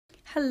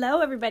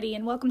Hello, everybody,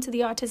 and welcome to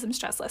the Autism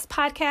Stress Less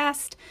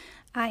podcast.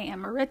 I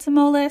am Maritza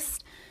Molis.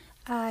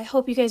 I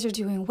hope you guys are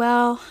doing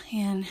well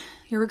and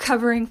you're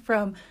recovering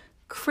from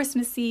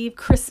Christmas Eve,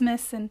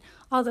 Christmas, and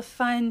all the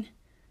fun,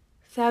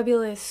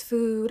 fabulous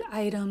food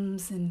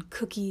items and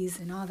cookies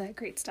and all that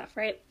great stuff,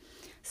 right?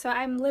 So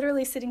I'm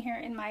literally sitting here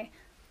in my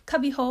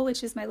cubby hole,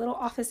 which is my little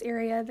office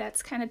area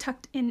that's kind of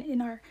tucked in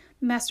our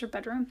master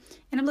bedroom.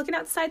 And I'm looking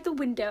outside the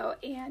window,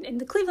 and in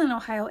the Cleveland,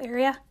 Ohio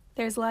area,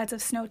 there's lots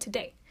of snow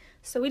today.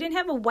 So we didn't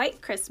have a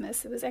white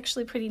Christmas. It was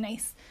actually pretty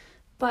nice,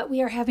 but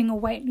we are having a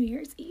white New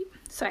Year's Eve.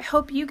 So I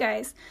hope you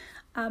guys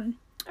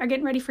are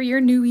getting ready for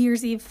your New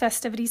Year's Eve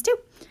festivities too.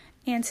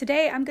 And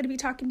today I'm going to be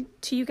talking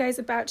to you guys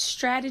about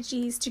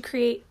strategies to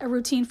create a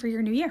routine for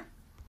your new year.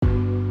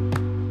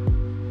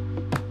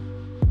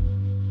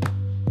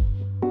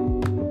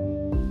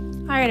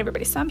 All right,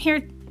 everybody. So I'm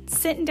here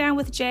sitting down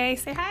with Jay.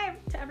 Say hi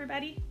to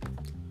everybody.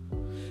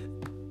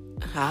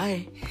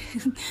 Hi.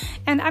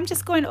 And I'm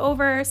just going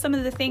over some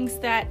of the things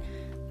that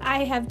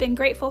I have been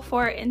grateful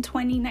for in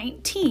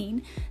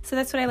 2019. So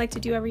that's what I like to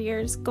do every year,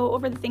 is go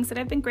over the things that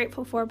I've been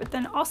grateful for, but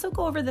then also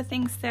go over the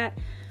things that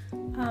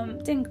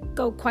didn't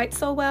go quite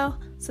so well.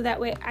 So that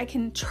way I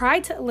can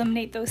try to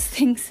eliminate those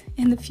things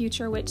in the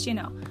future, which,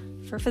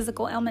 for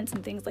physical ailments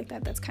and things like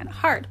that, that's kind of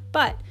hard.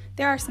 But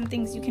there are some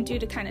things you can do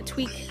to kind of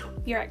tweak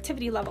your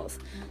activity levels.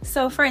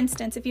 So for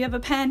instance, if you have a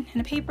pen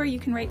and a paper, you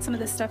can write some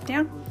of this stuff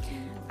down.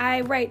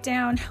 I write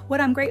down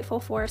what I'm grateful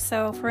for.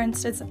 So for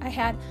instance, I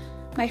had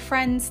my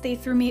friends, they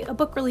threw me a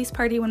book release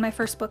party when my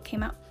first book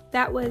came out.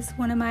 That was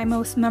one of my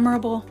most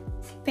memorable,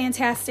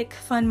 fantastic,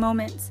 fun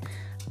moments.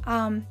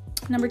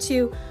 Number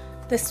two,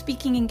 the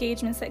speaking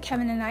engagements that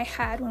Kevin and I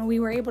had when we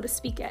were able to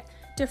speak at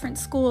different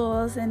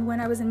schools, and when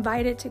I was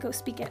invited to go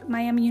speak at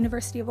Miami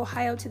University of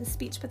Ohio to the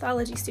speech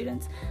pathology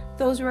students.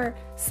 Those were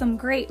some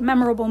great,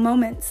 memorable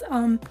moments.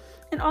 And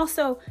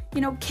also,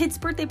 kids'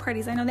 birthday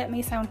parties. I know that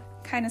may sound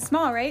kind of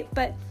small, right?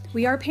 But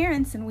we are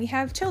parents and we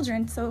have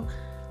children, so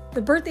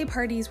the birthday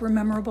parties were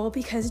memorable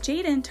because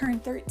Jaden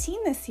turned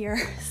 13 this year,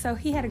 so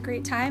he had a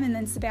great time. And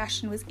then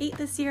Sebastian was 8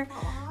 this year.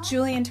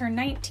 Julian turned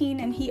 19,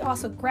 and he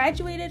also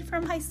graduated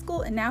from high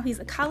school, and now he's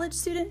a college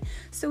student.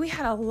 So we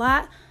had a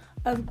lot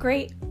of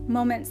great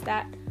moments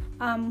that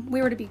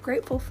we were to be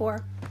grateful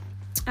for.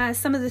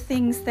 Some of the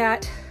things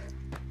that,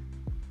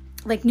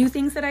 like new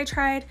things that I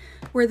tried,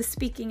 were the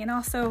speaking, and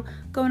also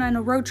going on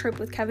a road trip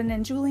with Kevin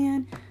and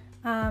Julian,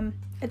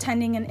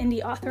 attending an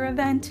indie author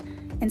event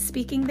and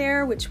speaking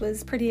there, which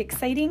was pretty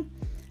exciting.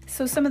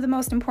 So some of the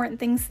most important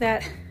things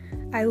that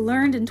I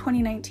learned in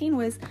 2019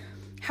 was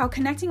how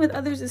connecting with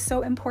others is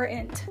so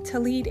important to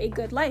lead a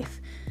good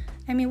life.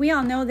 I mean, we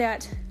all know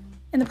that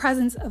in the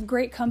presence of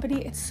great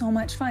company, it's so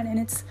much fun, and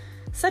it's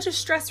such a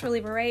stress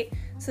reliever, right?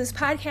 So this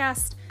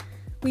podcast,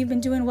 we've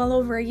been doing well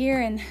over a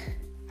year, and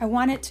I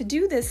wanted to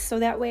do this so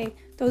that way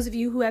those of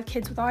you who have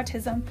kids with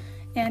autism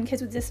and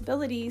kids with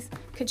disabilities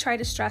could try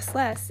to stress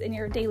less in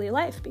your daily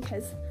life,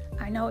 because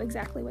I know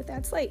exactly what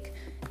that's like.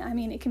 I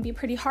mean, it can be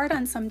pretty hard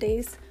on some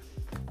days.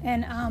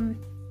 And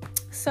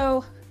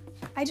so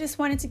I just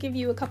wanted to give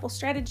you a couple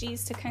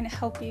strategies to kind of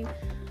help you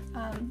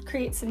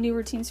create some new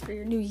routines for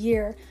your new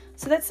year.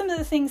 So that's some of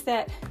the things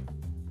that,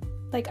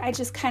 I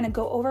just kind of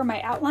go over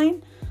my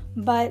outline,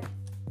 but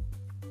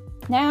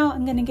now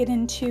I'm going to get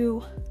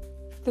into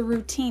the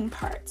routine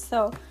part.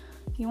 So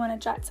if you want to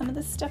jot some of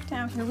this stuff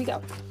down, here we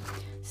go.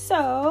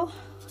 So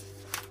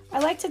I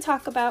like to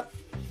talk about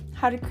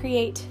how to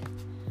create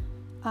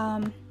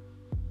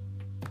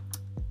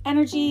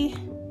energy,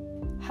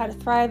 how to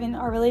thrive in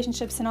our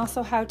relationships, and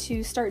also how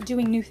to start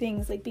doing new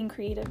things, like being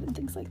creative and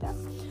things like that.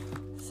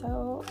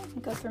 So let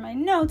me go through my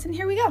notes, and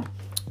here we go. All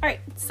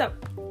right, so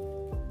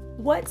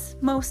what's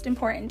most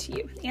important to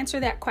you? Answer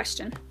that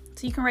question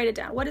so you can write it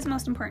down. What is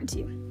most important to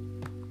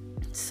you?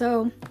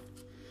 So,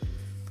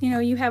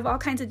 you have all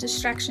kinds of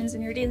distractions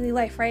in your daily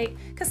life, right?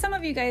 Because some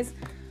of you guys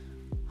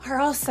are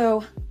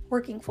also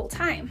working full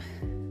time.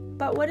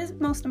 But what is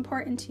most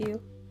important to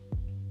you?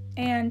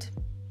 And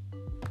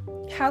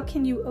how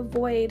can you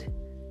avoid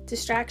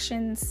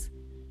distractions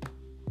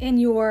in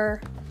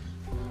your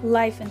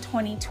life in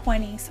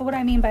 2020? So what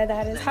I mean by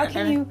that is how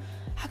can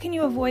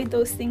you avoid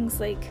those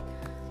things, like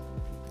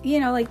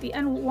the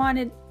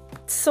unwanted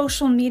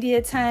social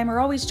media time, or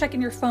always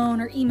checking your phone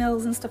or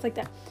emails and stuff like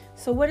that.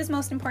 So what is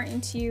most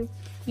important to you?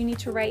 You need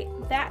to write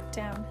that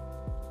down.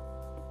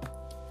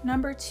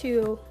 Number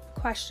 2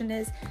 question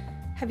is,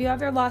 have you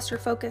ever lost your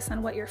focus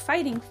on what you're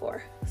fighting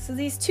for? So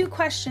these 2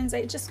 questions,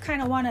 I just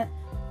kind of want to,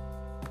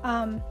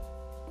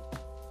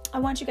 I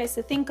want you guys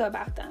to think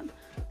about them.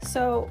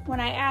 So when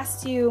I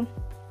asked you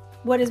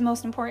what is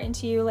most important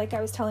to you, like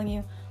I was telling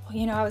you,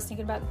 I was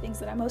thinking about the things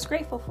that I'm most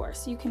grateful for.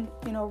 So you can,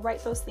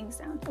 write those things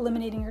down,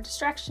 eliminating your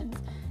distractions.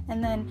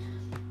 And then,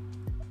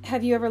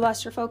 have you ever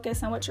lost your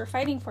focus on what you're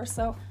fighting for?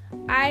 So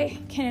I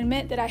can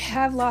admit that I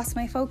have lost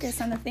my focus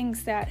on the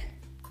things that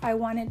I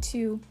wanted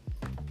to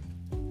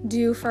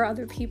do for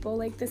other people.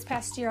 Like this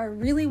past year, I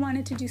really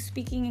wanted to do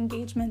speaking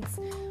engagements,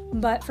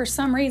 but for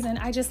some reason,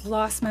 I just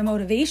lost my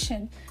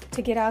motivation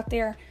to get out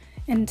there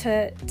and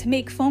to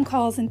make phone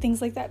calls and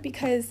things like that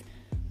because,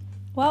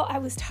 well, I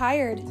was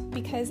tired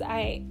because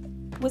I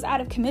was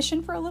out of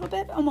commission for a little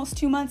bit, almost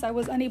 2 months. I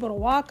was unable to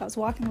walk. I was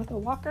walking with a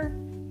walker.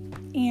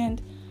 And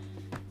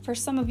for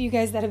some of you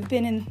guys that have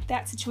been in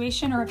that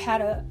situation or have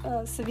had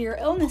a severe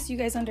illness, you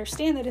guys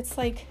understand that it's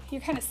like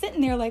you're kind of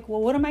sitting there like,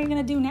 well, what am I going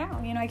to do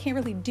now? I can't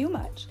really do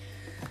much.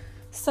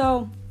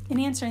 So in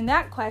answering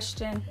that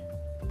question,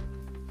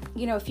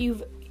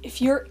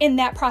 if you're in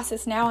that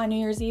process now on New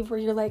Year's Eve where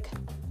you're like,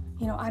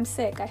 I'm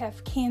sick, I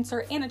have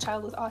cancer and a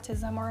child with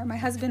autism, or my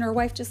husband or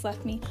wife just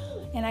left me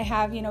and I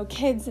have,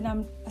 kids and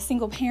I'm a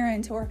single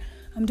parent, or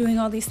I'm doing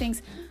all these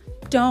things,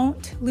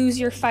 don't lose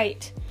your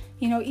fight.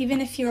 Even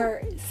if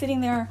you're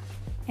sitting there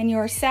and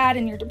you're sad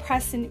and you're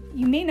depressed and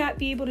you may not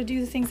be able to do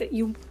the things that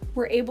you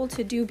were able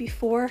to do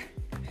before,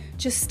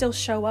 just still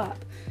show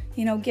up.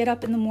 Get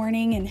up in the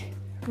morning and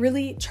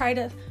really try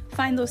to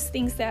find those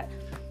things that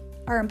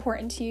are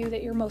important to you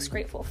that you're most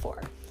grateful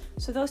for.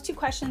 So those 2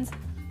 questions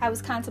I was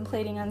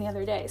contemplating on the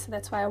other day, so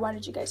that's why I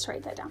wanted you guys to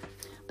write that down.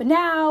 But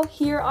now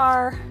here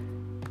are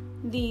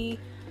the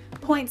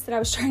points that I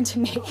was trying to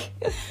make.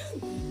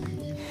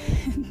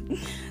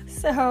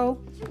 So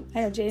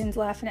I know Jaden's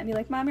laughing at me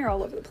like, Mom, you're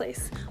all over the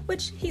place,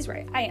 which he's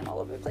right. I am all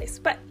over the place,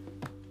 but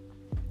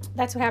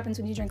that's what happens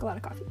when you drink a lot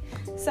of coffee.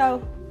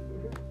 So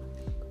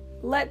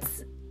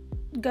let's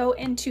go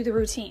into the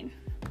routine.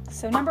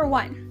 So number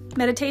 1,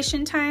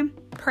 meditation time,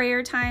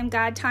 prayer time,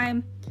 God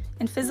time,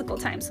 and physical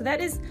time. So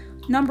that is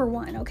number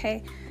 1,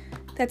 okay?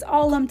 That's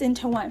all lumped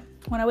into one.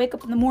 When I wake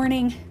up in the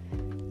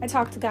morning, I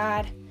talk to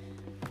God.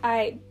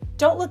 I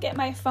don't look at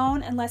my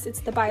phone unless it's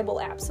the Bible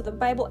app. So the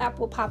Bible app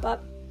will pop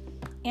up,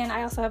 and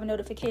I also have a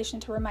notification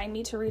to remind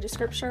me to read a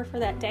scripture for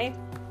that day.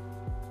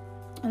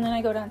 And then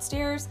I go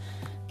downstairs,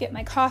 get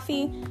my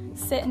coffee,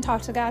 sit and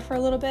talk to God for a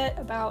little bit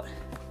about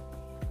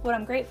what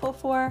I'm grateful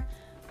for,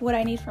 what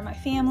I need for my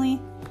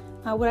family,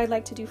 what I'd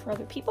like to do for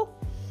other people,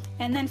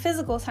 and then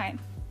physical time.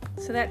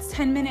 So that's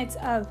 10 minutes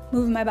of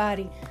moving my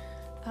body,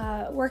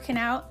 working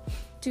out,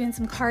 doing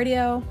some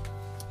cardio.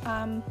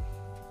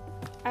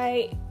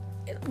 I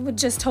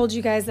just told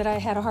you guys that I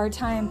had a hard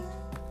time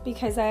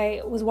because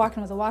I was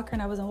walking with a walker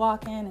and I wasn't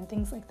walking and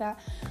things like that.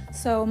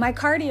 So my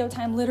cardio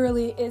time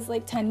literally is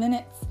like 10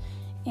 minutes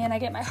and I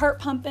get my heart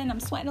pumping, I'm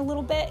sweating a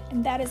little bit,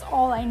 and that is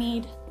all I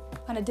need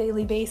on a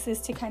daily basis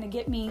to kind of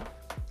get me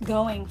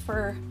going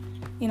for,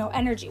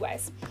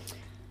 energy-wise.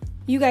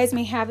 You guys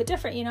may have it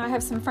different. I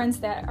have some friends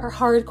that are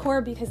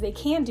hardcore because they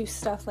can do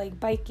stuff like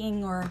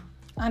biking or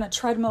on a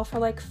treadmill for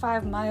like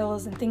 5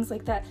 miles and things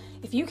like that.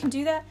 If you can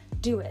do that,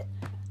 do it.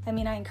 I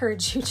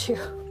encourage you to.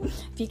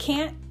 If you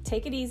can't,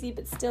 take it easy,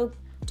 but still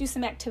do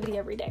some activity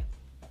every day.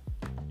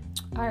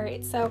 All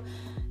right, so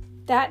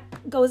that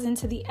goes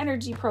into the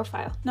energy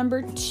profile.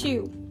 Number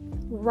 2,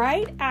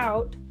 write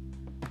out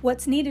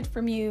what's needed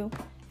from you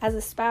as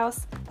a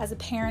spouse, as a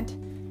parent,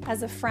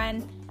 as a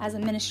friend, as a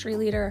ministry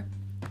leader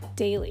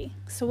daily.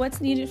 So what's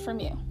needed from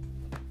you,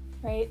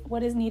 right?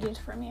 What is needed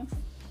from you?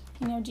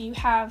 Do you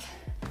have,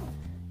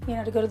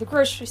 to go to the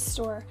grocery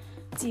store?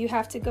 Do you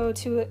have to go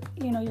to,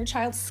 your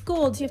child's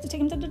school? Do you have to take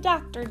them to the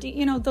doctor?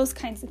 Those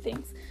kinds of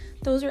things.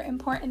 Those are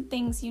important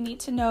things. You need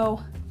to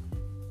know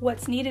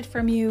what's needed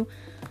from you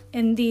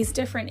in these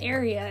different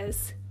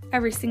areas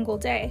every single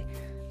day.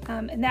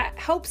 And that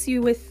helps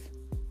you with,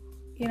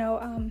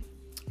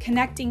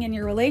 connecting in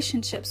your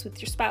relationships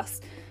with your spouse,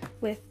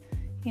 with,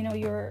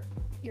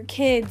 your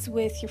kids,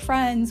 with your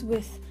friends,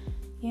 with,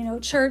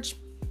 church,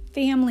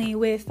 family,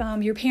 with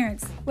your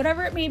parents,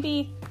 whatever it may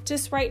be.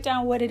 Just write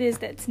down what it is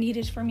that's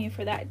needed from you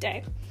for that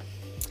day.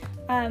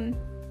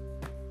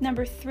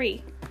 Number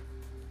 3,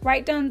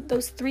 write down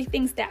those 3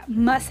 things that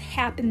must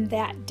happen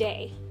that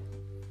day.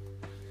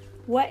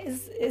 What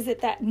is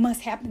it that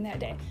must happen that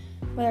day?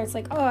 Whether it's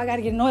like, oh, I got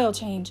to get an oil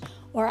change,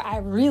 or I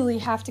really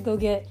have to go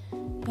get,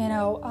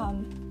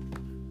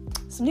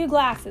 some new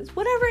glasses,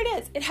 whatever it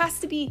is. It has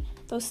to be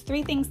those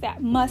 3 things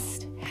that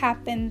must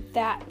happen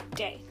that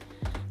day.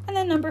 And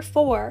then number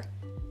 4,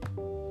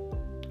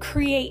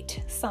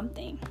 create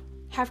something.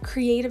 Have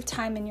creative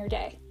time in your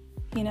day.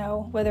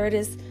 Whether it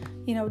is,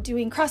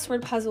 doing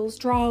crossword puzzles,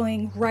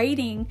 drawing,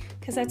 writing,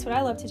 because that's what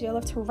I love to do. I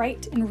love to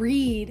write and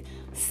read,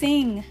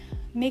 sing,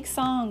 make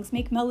songs,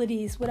 make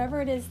melodies,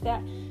 whatever it is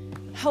that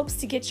helps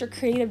to get your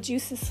creative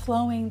juices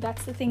flowing.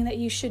 That's the thing that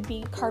you should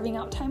be carving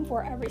out time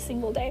for every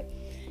single day.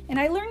 And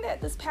I learned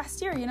that this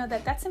past year,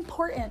 that's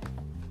important.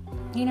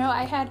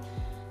 I had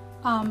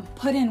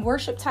put in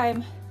worship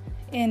time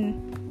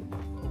in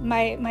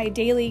my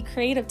daily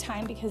creative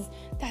time because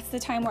that's the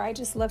time where I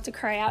just love to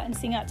cry out and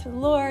sing out to the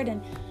Lord.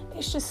 And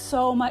it's just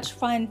so much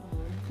fun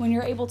when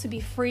you're able to be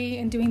free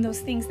and doing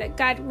those things that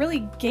God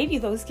really gave you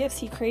those gifts.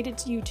 He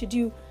created you to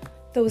do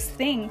those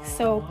things.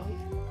 So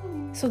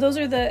those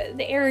are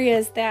the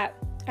areas that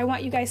I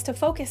want you guys to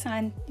focus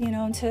on,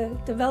 and to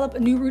develop a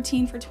new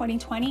routine for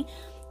 2020.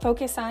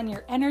 Focus on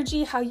your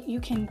energy, how you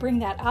can bring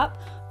that up.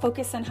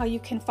 Focus on how you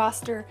can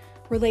foster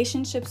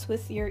relationships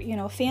with your,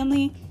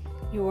 family,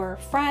 your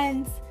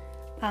friends,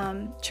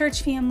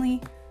 church family,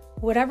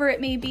 whatever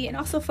it may be, and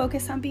also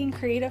focus on being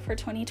creative for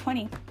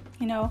 2020.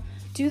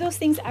 Do those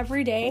things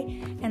every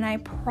day, and I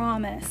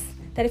promise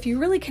that if you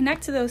really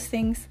connect to those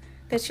things,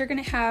 that you're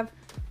going to have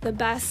the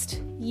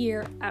best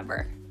year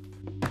ever.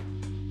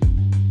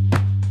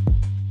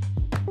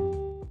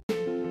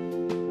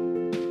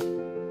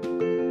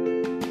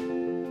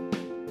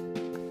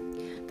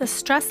 The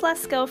stress less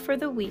skill for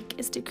the week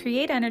is to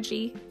create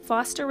energy,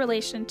 foster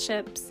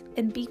relationships,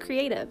 and be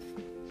creative.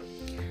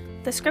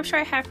 The scripture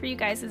I have for you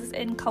guys is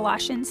in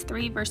Colossians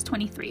 3, verse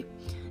 23.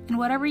 And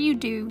whatever you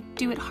do,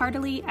 do it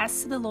heartily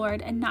as to the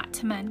Lord and not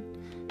to men,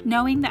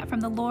 knowing that from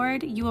the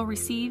Lord you will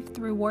receive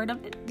the reward of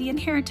the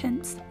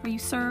inheritance, for you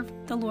serve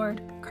the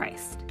Lord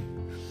Christ.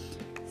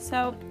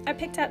 So I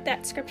picked out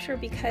that scripture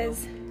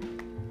because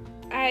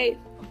I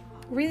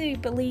really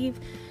believe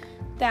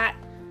that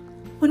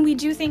when we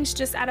do things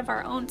just out of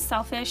our own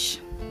selfish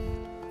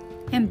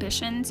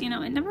ambitions, it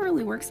never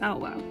really works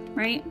out well,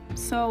 right?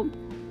 So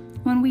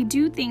when we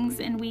do things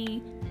and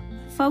we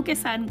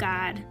focus on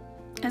God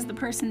as the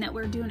person that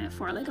we're doing it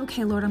for, like,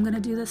 okay, Lord, I'm going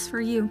to do this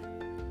for you,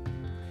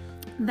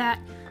 that,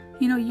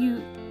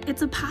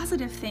 it's a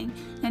positive thing,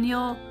 and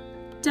you'll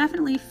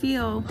definitely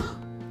feel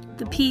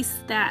the peace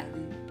that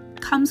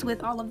comes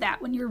with all of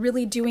that when you're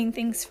really doing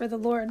things for the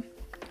Lord.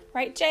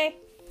 Right, Jay?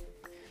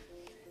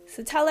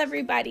 So tell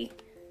everybody,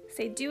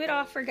 say, do it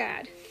all for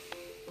God.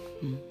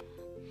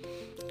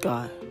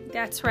 God.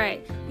 That's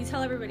right. You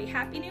tell everybody,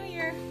 Happy New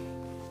Year.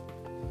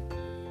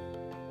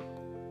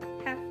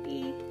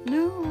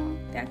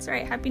 That's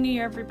right. Happy New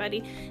Year,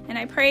 everybody. And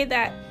I pray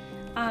that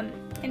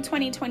in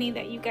 2020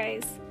 that you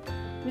guys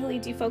really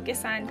do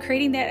focus on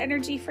creating that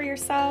energy for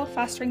yourself,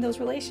 fostering those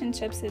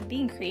relationships, and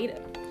being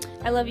creative.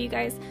 I love you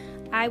guys.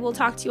 I will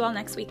talk to you all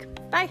next week.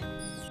 Bye.